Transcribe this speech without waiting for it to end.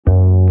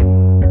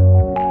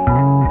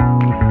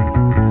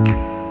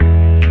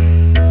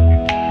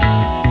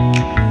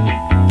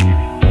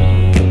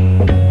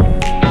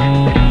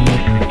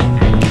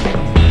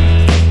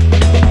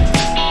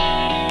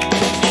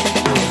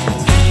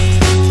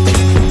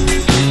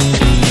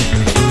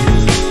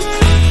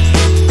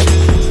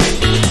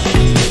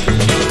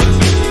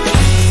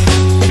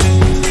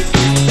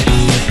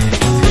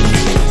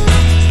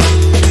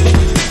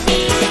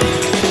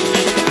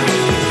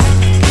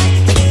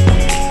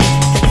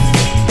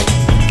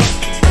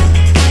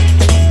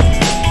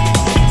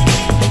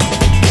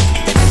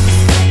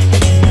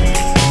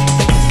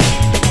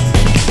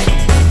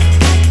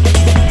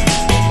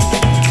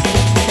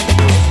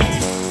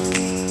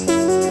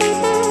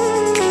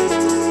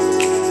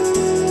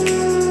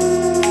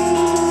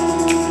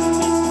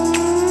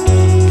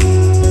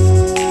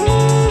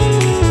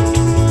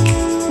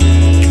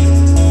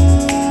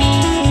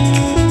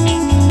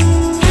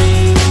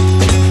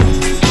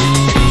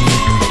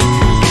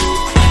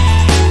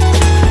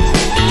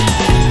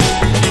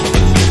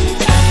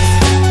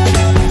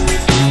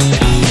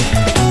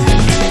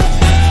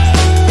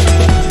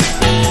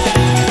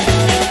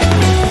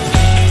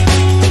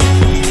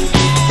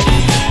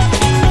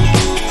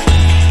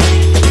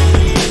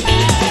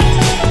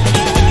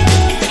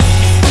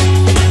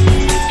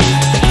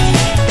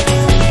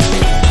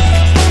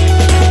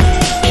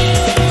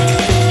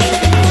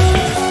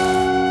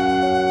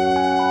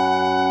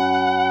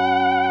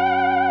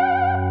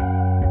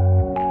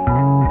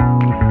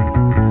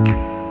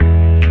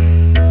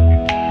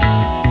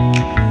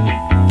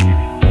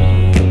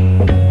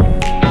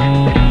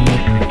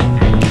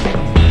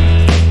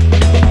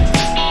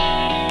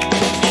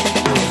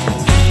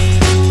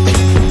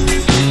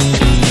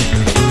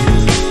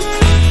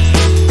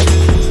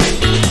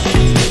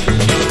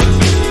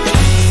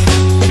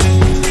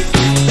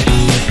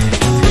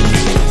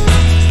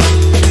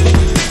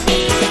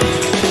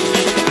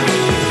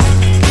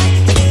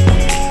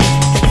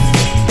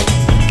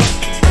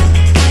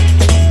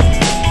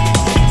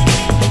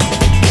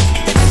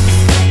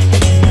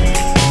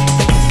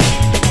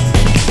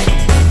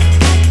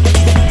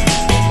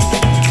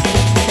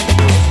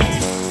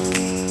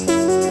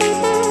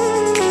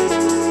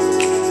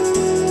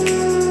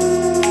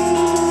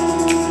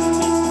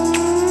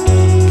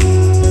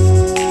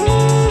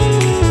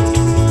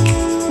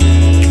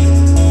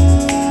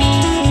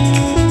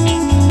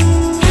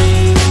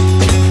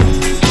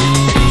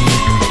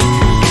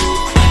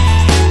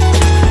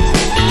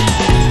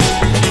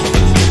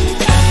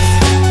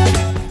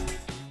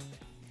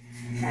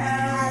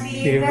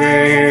Happy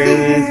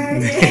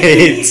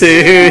birthday to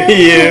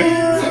you.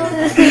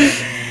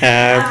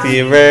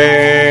 Happy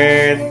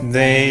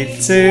birthday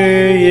to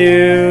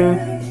you.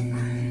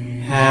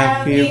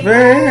 Happy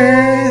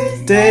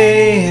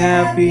birthday,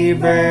 happy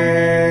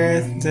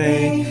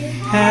birthday,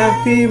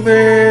 happy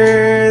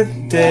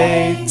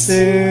birthday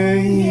to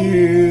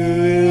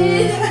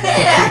you.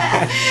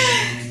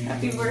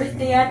 Happy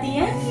birthday,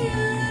 Audriana.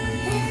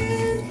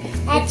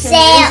 Let's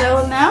say years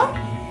old now?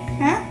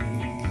 Huh?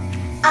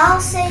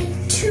 I'll say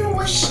 2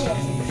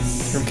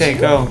 wishes. Okay,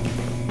 go.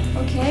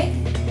 Okay.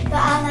 But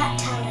I'll not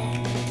tell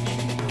it.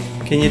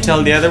 Can you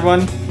tell the other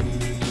one?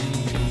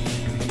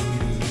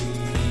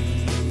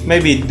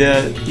 Maybe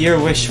your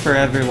wish for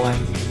everyone.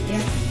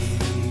 Yeah.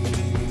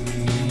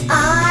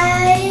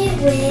 I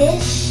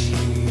wish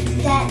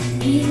that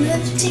we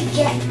live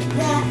together,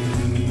 that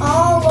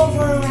all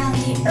over around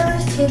the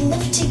earth would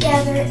live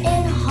together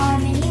in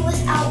harmony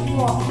without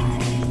war.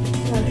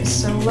 That is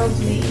so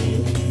lovely.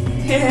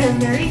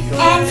 Very good.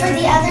 And for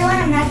the other one,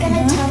 I'm not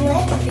gonna tell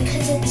it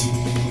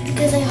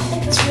because I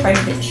hope it's really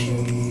private.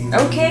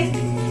 Okay,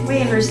 we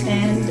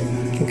understand.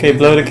 Okay,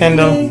 blow the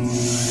candle.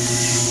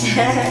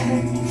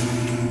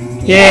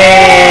 Yay!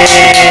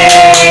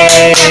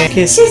 Yay!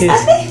 Kiss,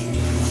 kiss.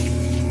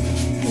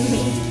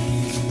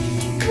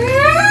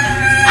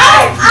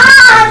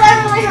 that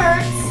really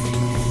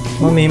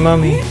hurts. Mommy,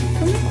 mommy.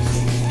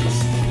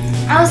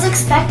 I was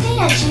expecting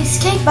a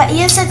cheesecake, but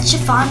you said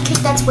chiffon cake.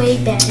 That's way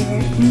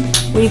better.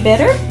 Way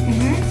better?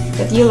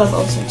 But you love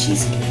also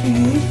cheesecake.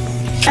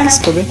 Kiss,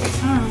 baby.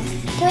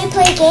 Can we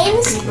play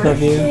games?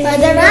 Love you. But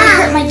they're gonna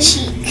hurt my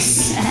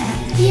cheeks.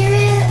 When you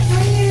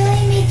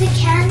really made the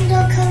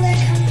candle color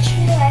come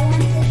true, I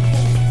want the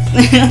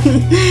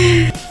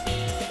pink.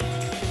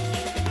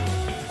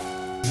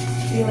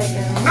 You like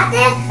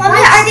that? Mommy,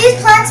 are these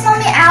plants,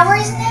 Mommy,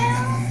 ours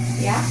now?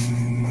 Yeah.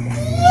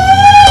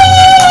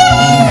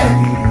 Yay!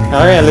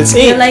 Alright, let's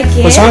eat. You like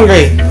it? Who's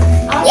hungry?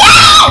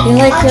 Yeah! You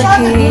like I'll your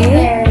try the cake?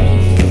 blueberry.